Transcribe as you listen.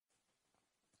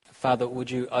Father, would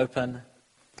you open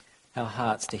our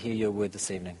hearts to hear your word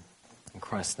this evening? In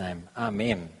Christ's name,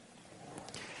 amen.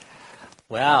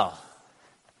 Wow.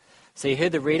 So you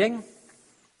heard the reading?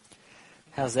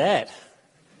 How's that?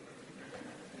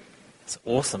 It's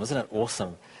awesome, isn't it?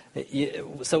 Awesome.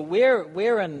 So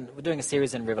we're doing a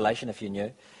series in Revelation, if you're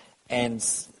new, and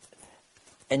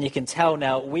you can tell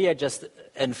now we are just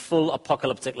in full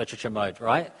apocalyptic literature mode,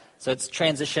 right? So it's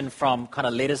transitioned from kind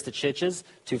of letters to churches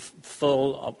to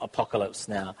full apocalypse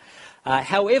now.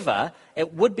 However,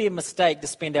 it would be a mistake to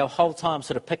spend our whole time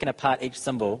sort of picking apart each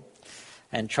symbol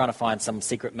and trying to find some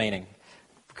secret meaning.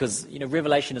 Because,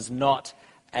 Revelation is not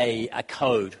a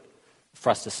code for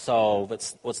us to solve.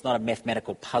 It's not a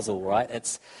mathematical puzzle, right?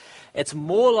 It's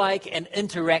more like an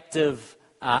interactive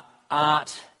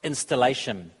art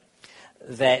installation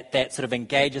that sort of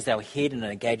engages our head and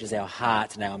engages our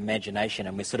heart and our imagination,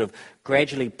 and we're sort of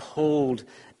gradually pulled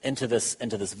into this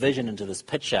vision, into this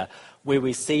picture, where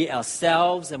we see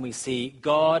ourselves and we see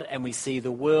God and we see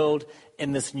the world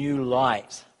in this new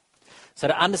light. So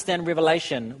to understand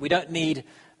Revelation, we don't need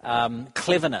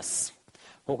cleverness.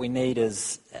 What we need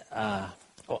is an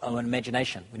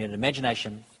imagination. We need an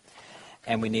imagination,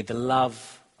 and we need the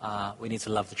love. We need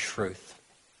to love the truth.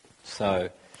 So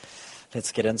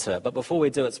let's get into it. But before we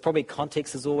do, it's probably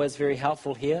context is always very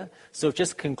helpful here. So we've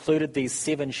just concluded these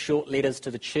 7 short letters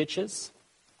to the churches,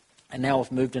 and now we've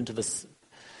moved into this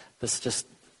just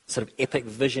sort of epic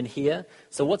vision here.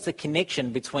 So what's the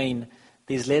connection between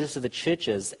these letters to the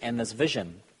churches and this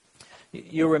vision?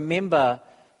 You'll remember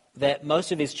that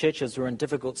most of these churches were in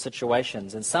difficult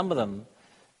situations, and some of them,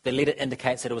 the letter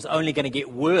indicates that it was only going to get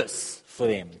worse for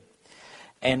them.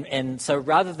 And so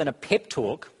rather than a pep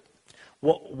talk,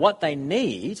 what they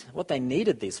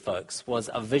needed, these folks, was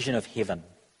a vision of heaven,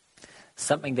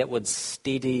 something that would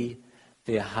steady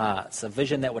their hearts, a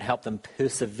vision that would help them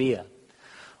persevere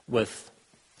with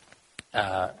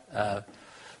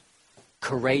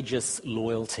courageous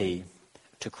loyalty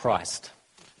to Christ,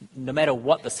 no matter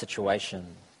what the situation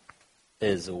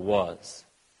is or was.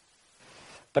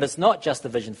 But it's not just a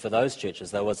vision for those churches,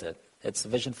 though, is it? It's a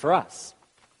vision for us.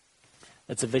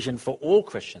 It's a vision for all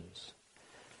Christians.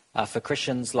 For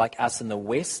Christians like us in the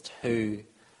West who,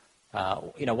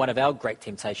 one of our great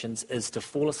temptations is to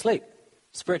fall asleep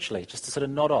spiritually, just to sort of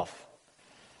nod off.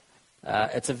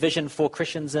 It's a vision for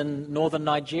Christians in northern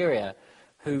Nigeria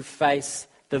who face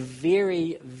the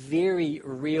very, very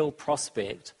real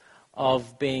prospect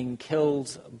of being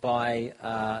killed by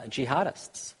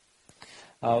jihadists.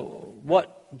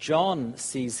 What John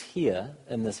sees here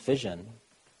in this vision,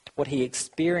 what he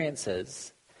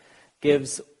experiences,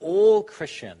 gives all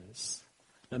Christians,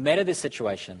 no matter their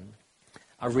situation,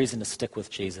 a reason to stick with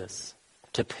Jesus,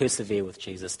 to persevere with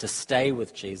Jesus, to stay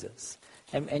with Jesus.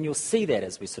 And you'll see that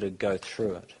as we sort of go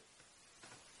through it.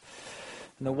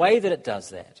 And the way that it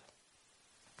does that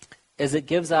is it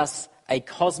gives us a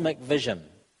cosmic vision.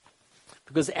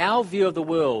 Because our view of the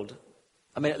world,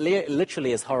 it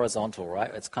literally is horizontal, right?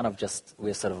 It's kind of just,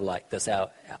 we're sort of like this.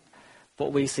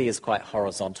 What we see is quite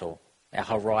horizontal. Our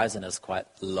horizon is quite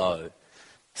low.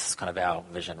 This is kind of our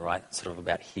vision, right? Sort of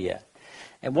about here.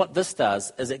 And what this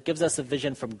does is it gives us a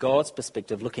vision from God's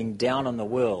perspective, looking down on the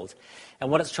world. And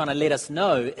what it's trying to let us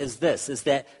know is this, is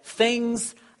that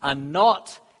things are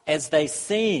not as they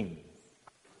seem.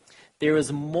 There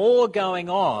is more going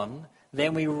on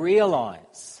than we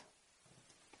realize.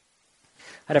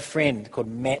 I had a friend called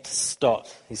Matt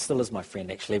Stott. He still is my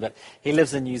friend, actually, but he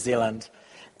lives in New Zealand.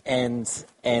 And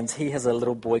he has a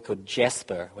little boy called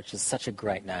Jasper, which is such a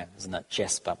great name, isn't it?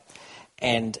 Jasper.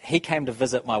 And he came to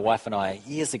visit my wife and I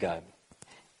years ago.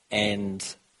 And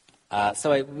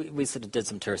so we sort of did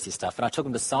some touristy stuff. And I took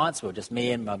him to Science World, just me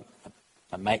and my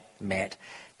mate Matt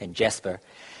and Jasper.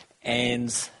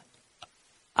 And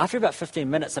after about 15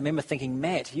 minutes, I remember thinking,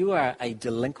 Matt, you are a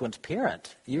delinquent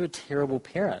parent. You're a terrible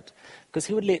parent. Because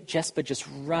he would let Jasper just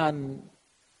run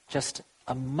just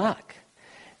amok.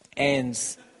 And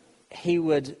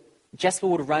Jasper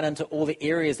would run into all the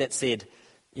areas that said,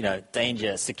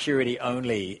 danger, security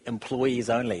only, employees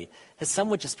only. His son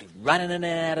would just be running in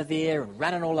and out of there and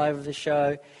running all over the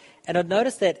show. And I'd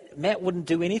noticed that Matt wouldn't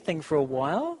do anything for a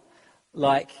while.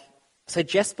 So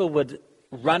Jasper would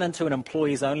run into an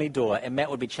employees only door and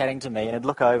Matt would be chatting to me and he'd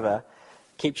look over,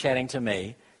 keep chatting to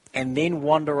me, and then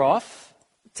wander off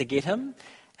to get him.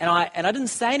 And I didn't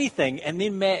say anything. And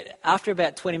then Matt, after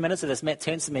about 20 minutes of this, Matt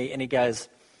turns to me and he goes,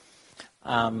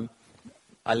 I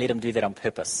let him do that on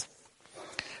purpose.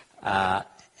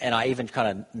 And I even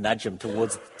kind of nudge him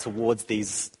towards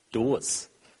these doors.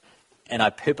 And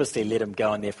I purposely let him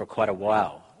go in there for quite a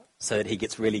while so that he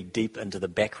gets really deep into the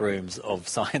back rooms of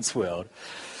Science World.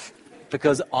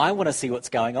 because I want to see what's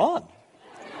going on.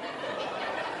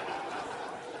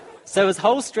 So his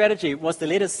whole strategy was to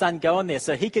let his son go in there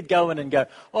so he could go in and go,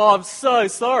 "Oh, I'm so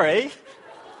sorry.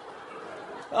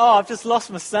 Oh, I've just lost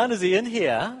my son. Is he in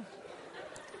here?"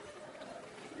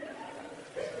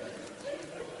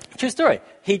 True story.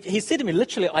 He said to me,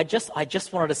 literally, I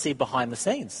just wanted to see behind the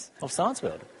scenes of Science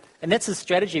World. And that's his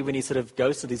strategy when he sort of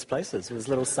goes to these places with his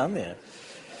little son there.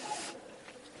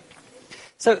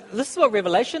 So this is what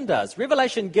Revelation does.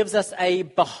 Revelation gives us a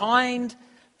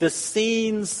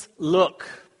behind-the-scenes look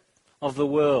of the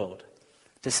world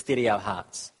to steady our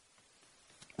hearts.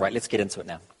 Right, let's get into it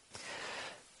now.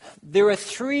 There are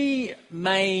three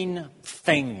main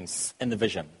things in the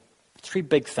vision. Three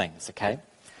big things, okay?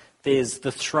 There's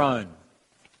the throne.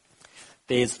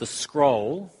 There's the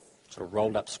scroll, sort of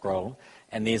rolled up scroll,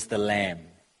 and there's the Lamb.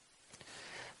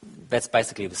 That's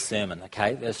basically the sermon,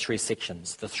 okay? There's three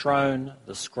sections: the throne,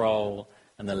 the scroll,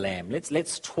 and the Lamb.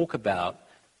 Let's talk about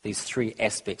these three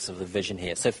aspects of the vision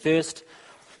here. So first,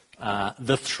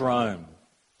 the throne.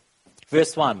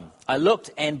 Verse 1, I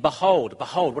looked and behold,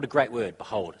 what a great word,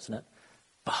 behold, isn't it?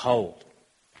 Behold.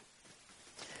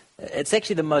 It's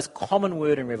actually the most common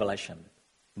word in Revelation,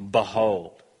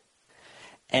 behold.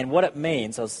 And what it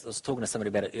means, I was talking to somebody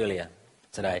about it earlier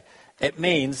today, it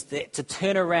means that to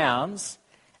turn around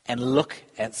and look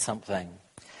at something.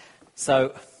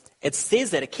 So it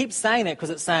says that, it keeps saying that because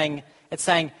it's saying,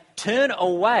 turn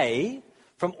away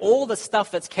from all the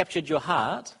stuff that's captured your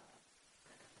heart.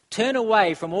 Turn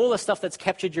away from all the stuff that's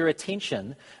captured your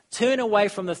attention. Turn away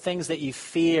from the things that you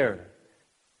fear,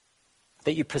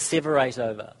 that you perseverate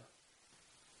over.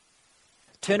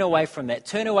 Turn away from that.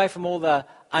 Turn away from all the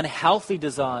unhealthy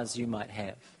desires you might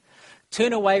have.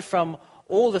 Turn away from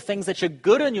all the things that are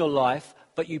good in your life,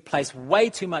 but you place way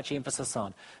too much emphasis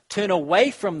on. Turn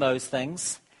away from those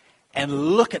things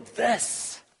and look at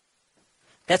this.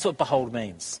 That's what behold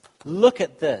means. Look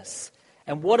at this.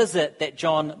 And what is it that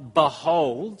John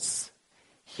beholds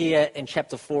here in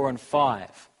chapter 4 and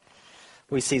 5?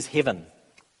 Where he sees heaven.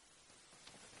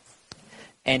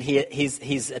 And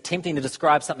he's attempting to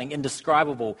describe something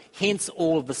indescribable, hence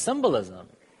all of the symbolism.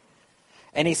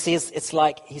 And he says it's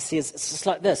just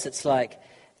like this. It's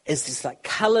just like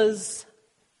colours,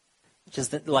 which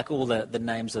is like all the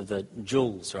names of the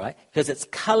jewels, right? Because it's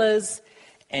colours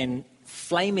and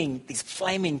these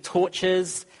flaming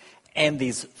torches, and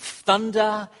these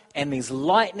thunder, and these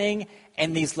lightning,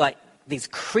 and these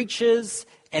creatures,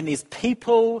 and these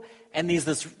people, and there's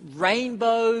this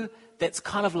rainbow that's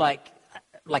kind of like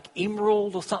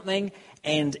emerald or something,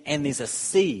 and there's a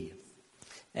sea,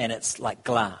 and it's like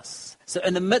glass. So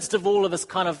in the midst of all of this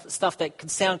kind of stuff that can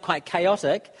sound quite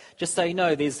chaotic, just so you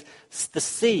know, there's the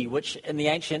sea, which in the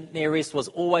ancient Near East was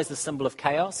always the symbol of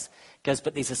chaos. It goes,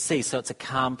 but there's a sea, so it's a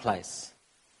calm place.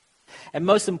 And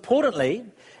most importantly,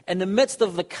 in the midst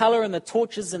of the colour and the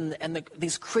torches and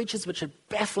these creatures which are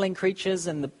baffling creatures,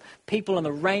 and the people and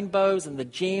the rainbows and the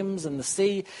gems and the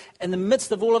sea, in the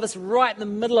midst of all of this, right in the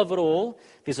middle of it all,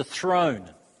 there's a throne.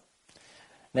 And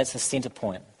that's the centre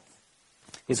point.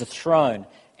 There's a throne,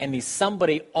 and there's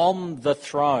somebody on the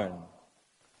throne.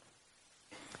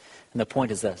 And the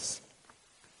point is this.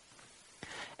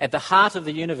 At the heart of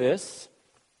the universe,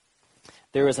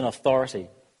 there is an authority.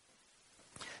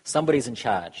 Somebody's in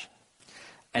charge.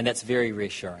 And that's very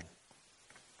reassuring.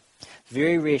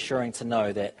 Very reassuring to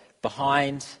know that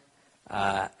behind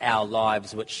our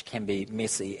lives, which can be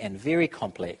messy and very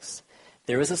complex,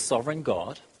 there is a sovereign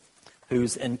God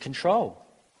who's in control.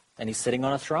 And he's sitting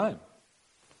on a throne.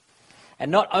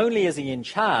 And not only is he in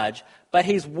charge, but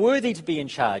he's worthy to be in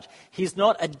charge. He's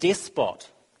not a despot.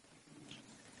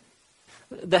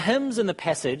 The hymns in the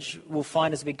passage, we'll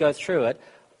find as we go through it,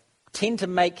 tend to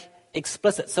make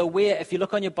explicit. So if you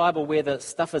look on your Bible where the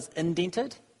stuff is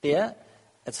indented there,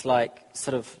 it's like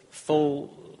sort of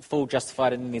full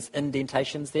justified, and then there's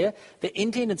indentations there. The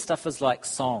indented stuff is like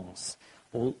songs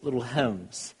or little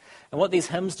hymns. And what these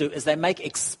hymns do is they make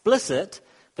explicit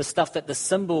the stuff that the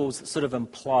symbols sort of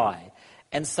imply.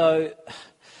 And so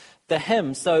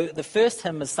the first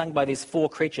hymn is sung by these four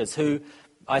creatures who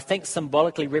I think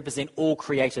symbolically represent all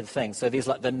created things. So there's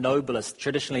like the noblest,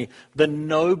 traditionally the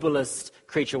noblest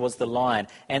creature was the lion,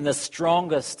 and the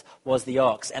strongest was the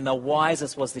ox, and the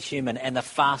wisest was the human, and the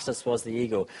fastest was the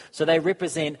eagle. So they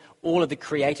represent all of the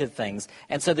created things.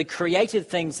 And so the created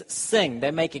things sing.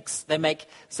 They make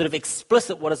sort of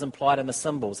explicit what is implied in the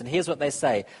symbols. And here's what they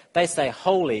say. They say,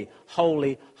 holy,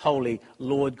 holy, holy,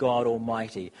 Lord God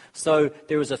Almighty. So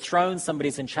there is a throne,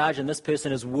 somebody's in charge, and this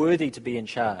person is worthy to be in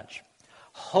charge.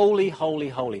 Holy, holy,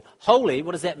 holy. Holy,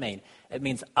 what does that mean? It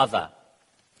means other.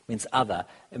 It means other.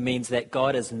 It means that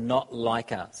God is not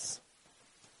like us.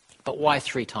 But why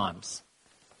 3 times?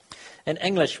 In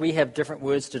English, we have different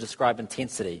words to describe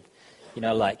intensity.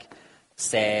 Like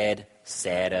sad,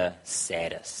 sadder,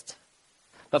 saddest.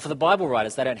 But for the Bible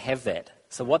writers, they don't have that.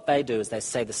 So what they do is they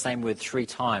say the same word 3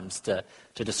 times to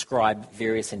describe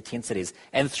various intensities.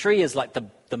 And 3 is like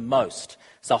the most.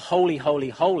 So holy, holy,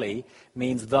 holy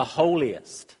means the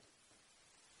holiest.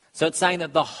 So it's saying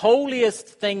that the holiest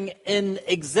thing in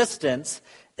existence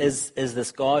is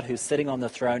this God who's sitting on the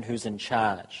throne, who's in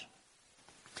charge.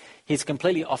 He's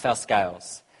completely off our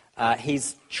scales.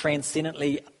 He's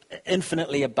transcendently,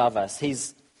 infinitely above us.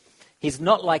 He's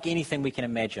not like anything we can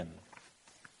imagine.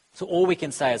 So all we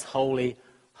can say is holy,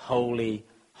 holy,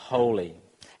 holy.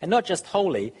 And not just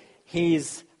holy,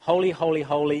 he's holy, holy,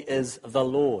 holy is the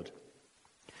Lord.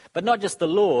 But not just the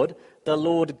Lord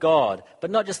God.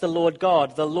 But not just the Lord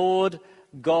God, the Lord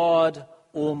God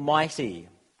Almighty.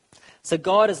 So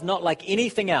God is not like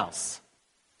anything else.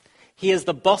 He is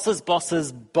the boss's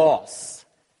boss's boss.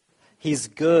 He's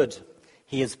good.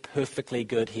 He is perfectly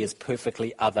good. He is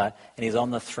perfectly other. And he's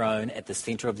on the throne at the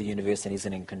center of the universe and he's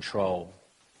in control.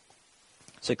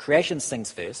 So creation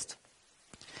sings first.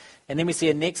 And then we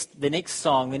see the next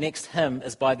song, the next hymn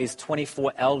is by these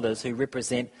 24 elders who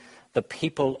represent the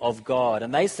people of God.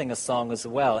 And they sing a song as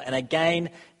well. And again,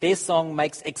 their song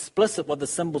makes explicit what the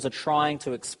symbols are trying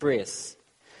to express.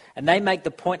 And they make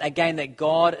the point again that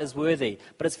God is worthy.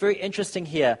 But it's very interesting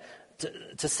here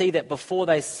to see that before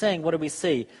they sing, what do we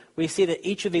see? We see that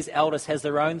each of these elders has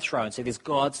their own throne. So there's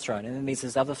God's throne and then there's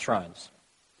his other thrones.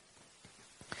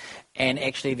 And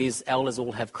actually these elders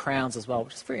all have crowns as well,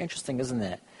 which is very interesting, isn't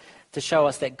it? To show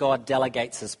us that God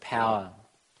delegates his power.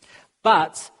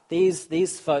 But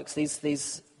these folks,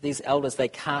 these elders, they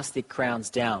cast their crowns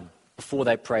down before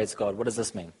they praise God. What does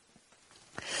this mean?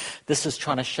 This is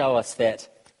trying to show us that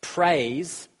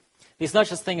praise, there's no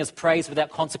such thing as praise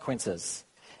without consequences.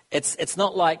 It's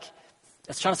not like,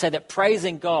 it's trying to say that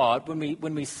praising God when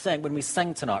we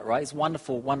sing tonight, right? It's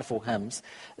wonderful, wonderful hymns.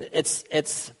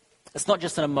 It's not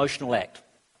just an emotional act.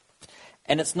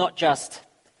 And it's not just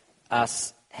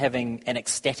us having an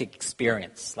ecstatic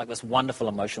experience, like this wonderful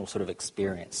emotional sort of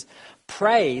experience.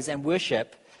 Praise and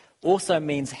worship also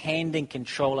means handing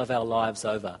control of our lives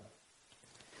over.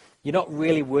 You're not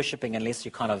really worshipping unless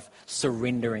you're kind of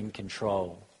surrendering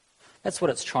control. That's what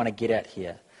it's trying to get at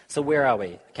here. So where are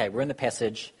we? Okay, we're in the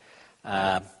passage.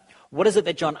 What is it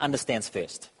that John understands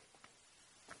first?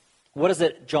 What is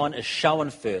it John is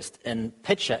shown first in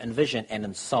picture, in vision, and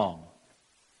in song?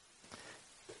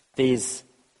 There's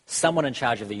someone in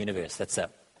charge of the universe, that's it.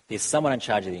 There's someone in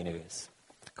charge of the universe.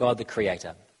 God the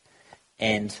Creator.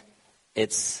 And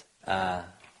he's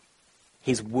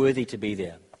worthy to be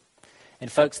there.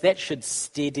 And folks, that should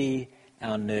steady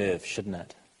our nerve, shouldn't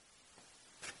it?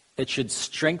 It should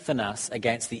strengthen us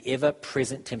against the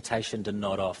ever-present temptation to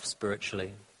nod off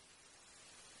spiritually.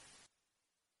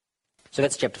 So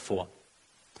that's chapter 4.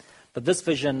 But this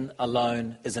vision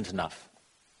alone isn't enough.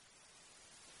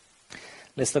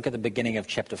 Let's look at the beginning of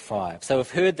chapter 5. So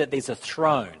we've heard that there's a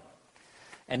throne.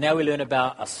 And now we learn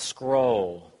about a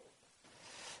scroll.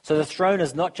 So the throne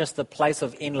is not just the place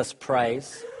of endless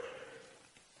praise.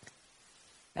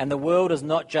 And the world is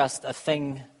not just a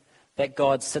thing that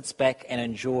God sits back and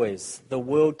enjoys. The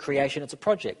world creation, it's a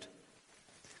project.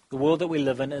 The world that we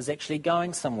live in is actually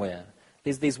going somewhere.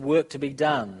 There's work to be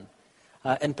done.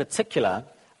 In particular,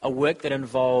 a work that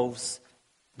involves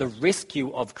the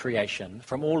rescue of creation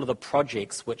from all of the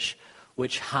projects which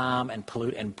harm and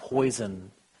pollute and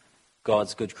poison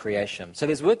God's good creation. So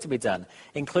there's work to be done,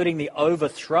 including the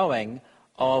overthrowing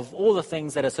of all the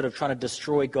things that are sort of trying to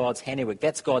destroy God's handiwork.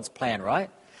 That's God's plan, right?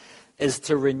 Is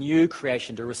to renew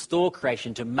creation, to restore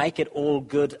creation, to make it all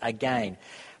good again.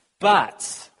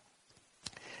 But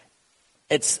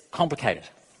it's complicated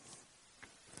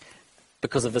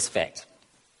because of this fact,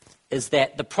 is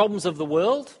that the problems of the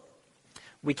world,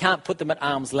 we can't put them at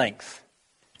arm's length.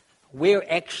 We're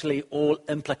actually all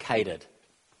implicated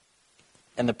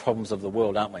in the problems of the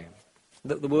world, aren't we?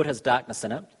 The world has darkness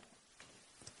in it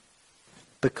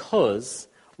because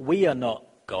we are not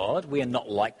God. We are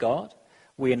not like God.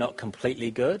 We are not completely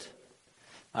good.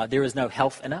 There is no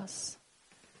health in us.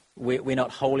 We're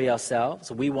not holy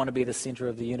ourselves. We want to be the center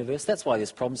of the universe. That's why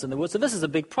there's problems in the world. So this is a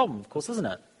big problem, of course, isn't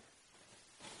it?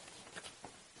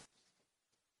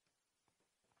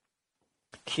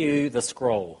 Cue the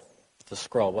scroll. The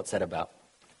scroll, what's that about?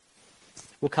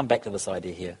 We'll come back to this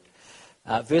idea here.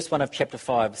 Verse 1 of chapter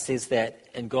 5 says that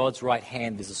in God's right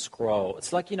hand there's a scroll.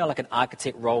 It's like, like an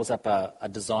architect rolls up a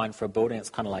design for a building.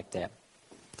 It's kind of like that.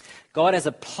 God has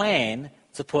a plan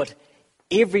to put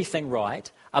everything right,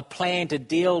 a plan to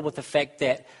deal with the fact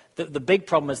that the big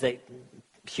problem is that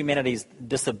humanity's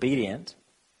disobedient.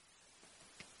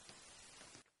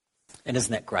 And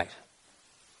isn't that great?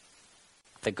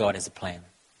 That God has a plan.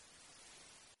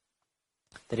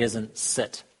 That he doesn't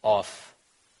sit off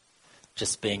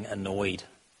just being annoyed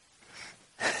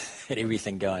at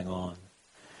everything going on.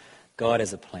 God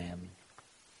has a plan.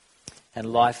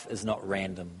 And life is not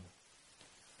random.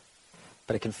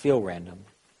 But it can feel random.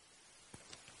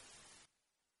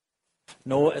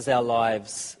 Nor is our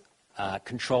lives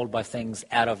controlled by things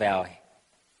out of our...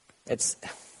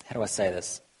 How do I say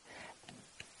this?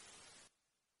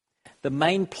 The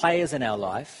main players in our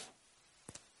life,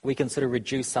 we can sort of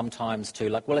reduce sometimes to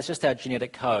like, well, it's just our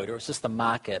genetic code, or it's just the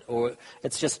market, or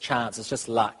it's just chance, it's just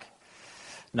luck.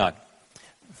 No.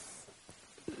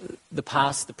 The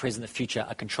past, the present, the future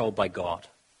are controlled by God.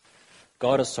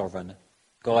 God is sovereign.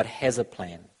 God has a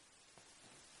plan.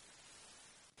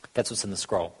 That's what's in the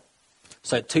scroll.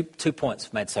 So two points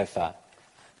we've made so far.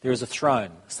 There is a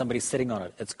throne, somebody sitting on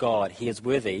it. It's God. He is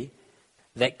worthy.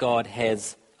 That God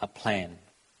has a plan.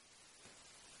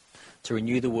 To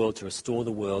renew the world, to restore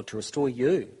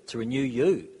you, to renew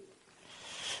you.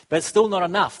 But it's still not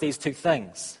enough, these two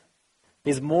things.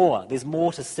 There's more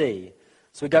to see.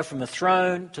 So we go from the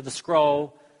throne to the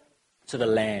scroll to the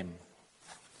Lamb.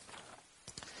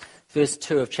 Verse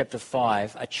 2 of chapter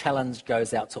 5, a challenge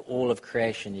goes out to all of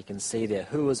creation. You can see there,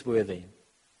 who is worthy?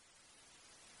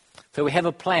 So we have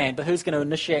a plan, but who's going to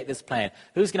initiate this plan?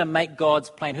 Who's going to make God's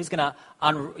plan? Who's going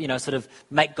to sort of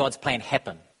make God's plan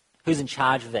happen? Who's in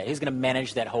charge of that? Who's going to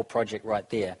manage that whole project right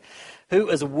there? Who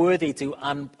is worthy to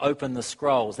open the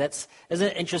scrolls? Isn't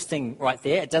it interesting right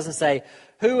there? It doesn't say,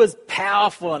 who is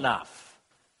powerful enough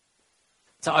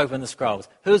to open the scrolls?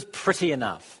 Who is pretty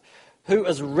enough? Who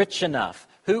is rich enough?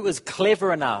 Who is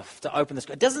clever enough to open the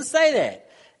scrolls? It doesn't say that.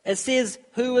 It says,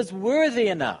 who is worthy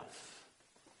enough?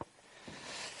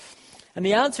 And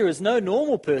the answer is no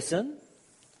normal person.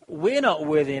 We're not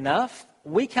worthy enough.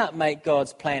 We can't make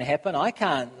God's plan happen. I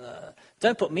can't.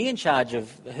 Don't put me in charge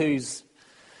of who's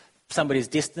somebody's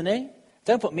destiny.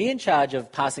 Don't put me in charge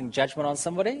of passing judgment on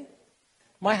somebody.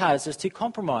 My heart is just too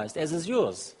compromised, as is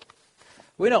yours.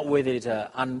 We're not worthy to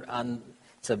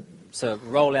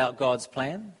roll out God's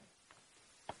plan.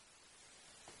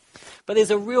 But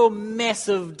there's a real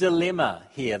massive dilemma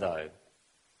here, though.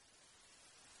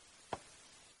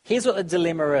 Here's what the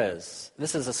dilemma is.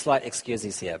 This is a slight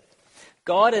excuses here.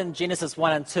 God in Genesis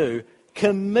 1 and 2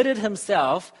 committed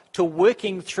himself to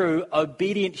working through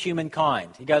obedient humankind.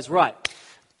 He goes, right,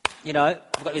 I've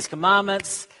got these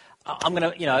commandments. I'm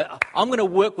going to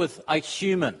work with a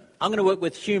human. I'm going to work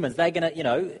with humans. They're going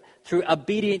to, through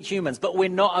obedient humans. But we're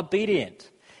not obedient.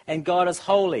 And God is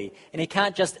holy. And he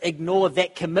can't just ignore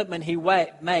that commitment he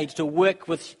made to work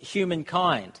with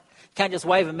humankind. He can't just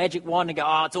wave a magic wand and go,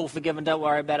 oh, it's all forgiven. Don't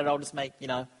worry about it. I'll just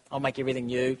I'll make everything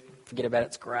new. Forget about it.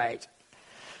 It's great.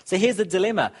 So here's the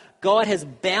dilemma. God has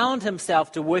bound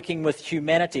himself to working with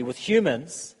humanity, with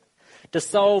humans, to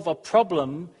solve a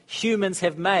problem humans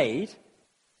have made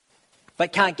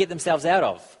but can't get themselves out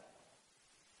of.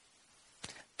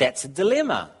 That's a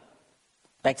dilemma.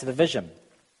 Back to the vision.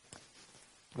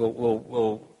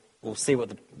 We'll see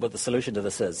what the solution to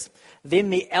this is.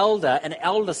 Then an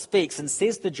elder speaks and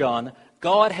says to John,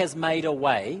 God has made a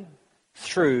way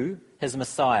through his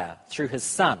Messiah, through his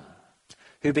Son,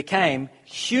 who became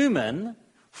human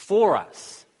for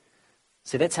us.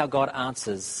 So that's how God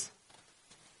answers.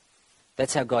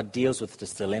 That's how God deals with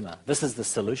this dilemma. This is the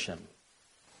solution.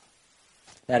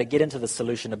 Now, to get into the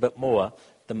solution a bit more,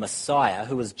 the Messiah,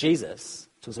 who was Jesus,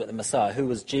 talks about the Messiah, who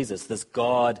was Jesus, this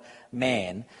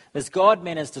God-man. This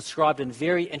God-man is described in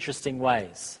very interesting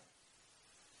ways.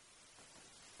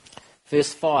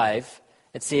 Verse 5,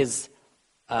 it says,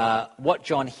 what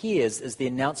John hears is the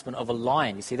announcement of a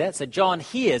lion. You see that? So John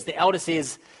hears, the elder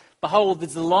says, behold,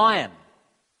 there's a lion.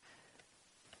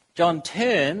 John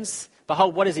turns,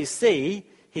 behold, what does he see?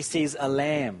 He sees a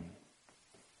lamb.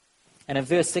 And in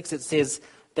verse 6 it says,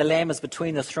 the lamb is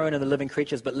between the throne and the living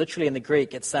creatures, but literally in the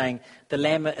Greek it's saying the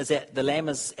lamb is at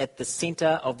the center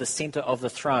of the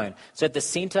throne. So at the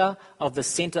center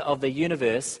of the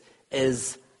universe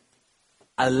is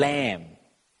a lamb.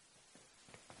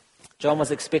 John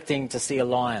was expecting to see a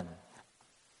lion.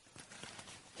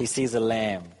 He sees a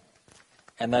lamb.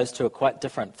 And those two are quite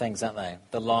different things, aren't they?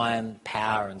 The lion,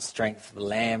 power and strength. The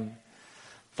lamb,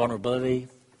 vulnerability,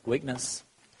 weakness.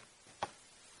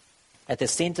 At the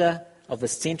center of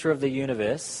the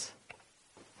universe,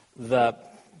 the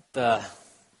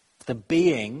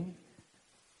being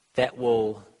that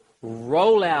will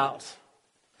roll out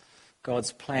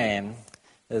God's plan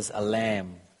is a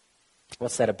lamb.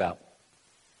 What's that about?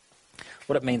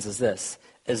 What it means is this.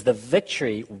 is the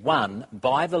victory won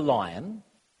by the lion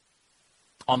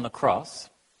on the cross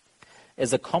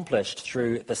is accomplished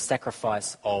through the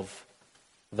sacrifice of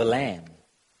the lamb.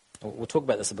 We'll talk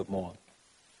about this a bit more.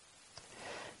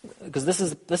 Because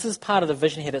this is part of the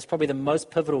vision here that's probably the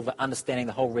most pivotal for understanding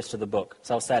the whole rest of the book.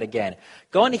 So I'll say it again.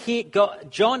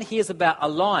 John hears about a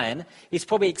lion. He's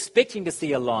probably expecting to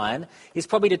see a lion. He's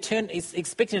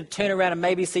expecting to turn around and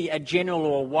maybe see a general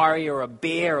or a warrior or a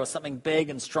bear or something big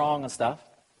and strong and stuff.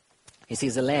 He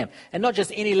sees a lamb. And not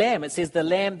just any lamb. It says the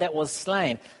lamb that was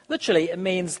slain. Literally, it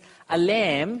means a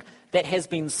lamb that has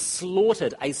been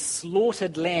slaughtered. A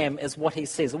slaughtered lamb is what he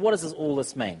says. What does all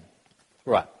this mean?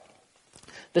 Right.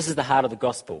 This is the heart of the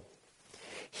gospel.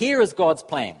 Here is God's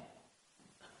plan.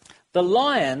 The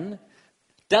lion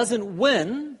doesn't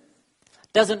win,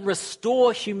 doesn't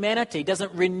restore humanity,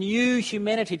 doesn't renew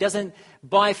humanity, doesn't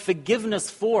buy forgiveness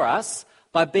for us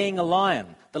by being a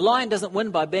lion. The lion doesn't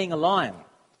win by being a lion,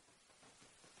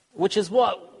 which is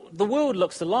what the world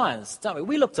looks to lions, don't we?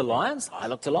 We look to lions. I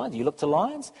look to lions. You look to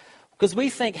lions. Because we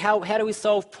think, how do we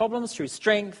solve problems? Through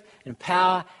strength and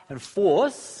power and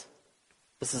force.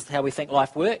 This is how we think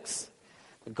life works.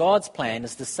 But God's plan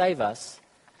is to save us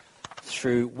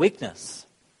through weakness.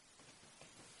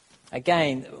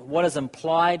 Again, what is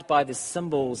implied by the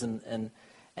symbols and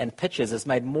pictures is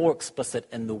made more explicit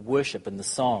in the worship and the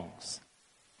songs.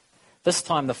 This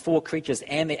time the four creatures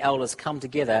and the elders come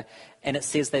together, and it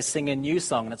says they sing a new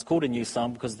song, and it's called a new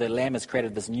song because the Lamb has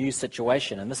created this new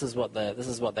situation, and this is what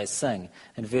they sing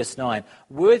in verse 9.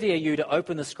 Worthy are you to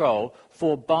open the scroll,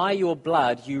 for by your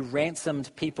blood you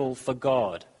ransomed people for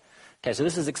God. Okay, so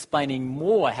this is explaining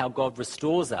more how God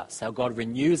restores us, how God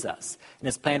renews us, and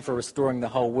his plan for restoring the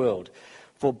whole world.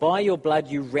 For by your blood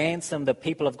you ransomed the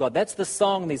people of God. That's the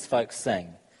song these folks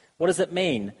sing. What does it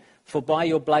mean? For by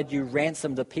your blood you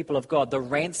ransomed the people of God. The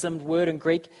ransomed word in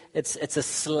Greek, it's a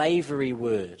slavery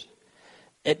word.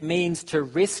 It means to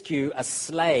rescue a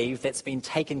slave that's been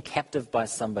taken captive by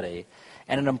somebody.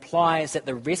 And it implies that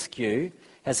the rescue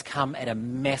has come at a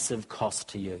massive cost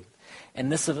to you.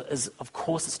 And this is, of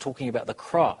course, it's talking about the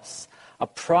cross. A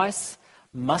price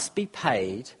must be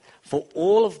paid for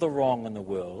all of the wrong in the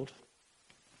world.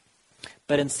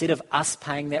 But instead of us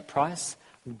paying that price,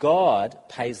 God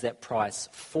pays that price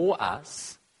for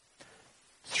us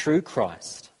through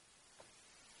Christ.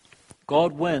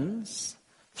 God wins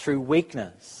through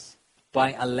weakness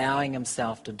by allowing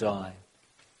himself to die.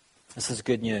 This is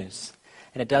good news.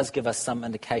 And it does give us some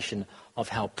indication of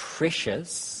how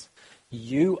precious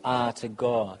you are to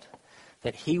God,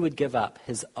 that he would give up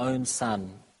his own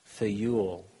son for you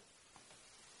all.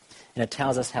 And it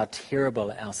tells us how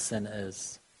terrible our sin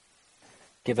is,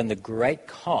 given the great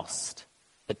cost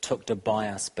it took to buy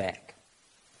us back.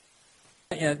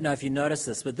 I don't know if you notice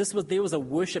this, but there was a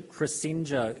worship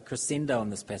crescendo in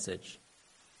this passage.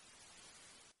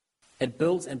 It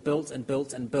built and built and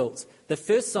built and built. The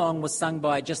first song was sung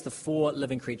by just the four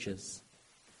living creatures.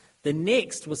 The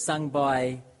next was sung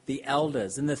by the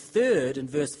elders. And the third, in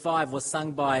verse 5, was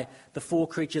sung by the four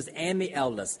creatures and the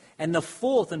elders. And the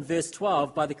fourth, in verse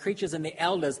 12, by the creatures and the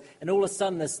elders. And all of a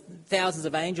sudden, there's thousands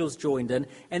of angels joined in.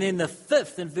 And then the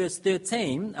fifth, in verse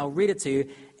 13, I'll read it to you.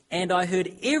 And I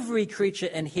heard every creature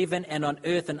in heaven and on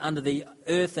earth and under the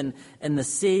earth and in the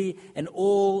sea and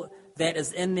all that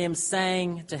is in them,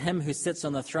 saying to him who sits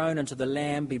on the throne and to the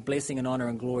Lamb be blessing and honor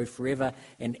and glory forever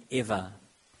and ever.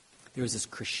 There is this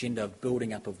crescendo of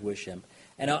building up of worship.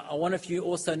 And I wonder if you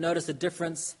also notice the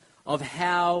difference of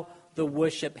how the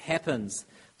worship happens.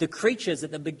 The creatures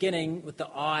at the beginning with the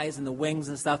eyes and the wings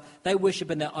and stuff, they worship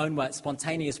in their own way. It's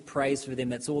spontaneous praise for them.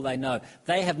 That's all they know.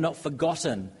 They have not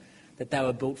forgotten that they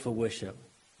were built for worship.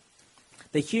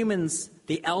 The humans,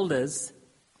 the elders,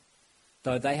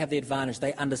 though they have the advantage,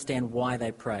 they understand why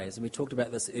they praise. And we talked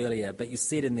about this earlier, but you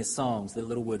see it in their songs, the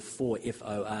little word for,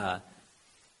 F-O-R.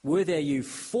 Worthy are you,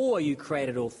 for you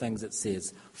created all things, it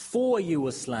says. For you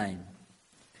were slain.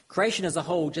 Creation as a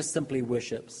whole just simply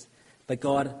worships. But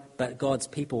God's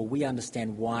people, we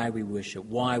understand why we worship,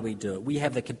 why we do it. We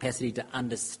have the capacity to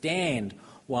understand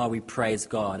why we praise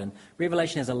God. And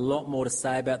Revelation has a lot more to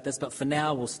say about this, but for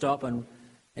now we'll stop and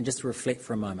just reflect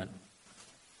for a moment.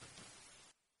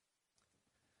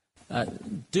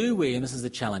 Do we, and this is the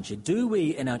challenge here, do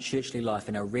we in our churchly life,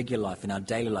 in our regular life, in our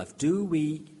daily life, do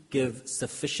we give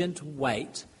sufficient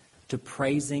weight to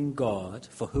praising God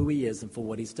for who he is and for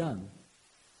what he's done?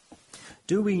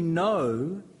 Do we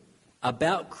know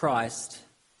about Christ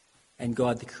and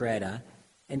God the Creator,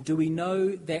 and do we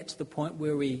know that to the point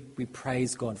where we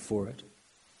praise God for it?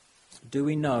 Do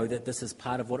we know that this is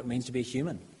part of what it means to be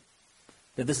human?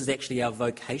 That this is actually our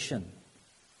vocation?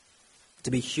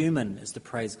 To be human is to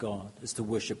praise God, is to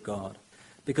worship God,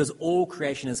 because all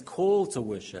creation is called to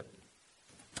worship.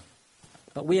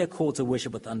 But we are called to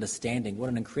worship with understanding. What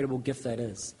an incredible gift that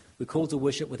is. We're called to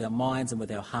worship with our minds and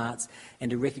with our hearts,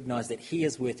 and to recognize that he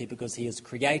is worthy because he is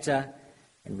creator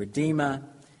and redeemer,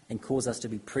 and calls us to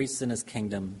be priests in his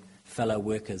kingdom, fellow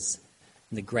workers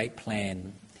in the great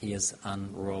plan he is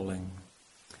unrolling.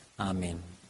 Amen.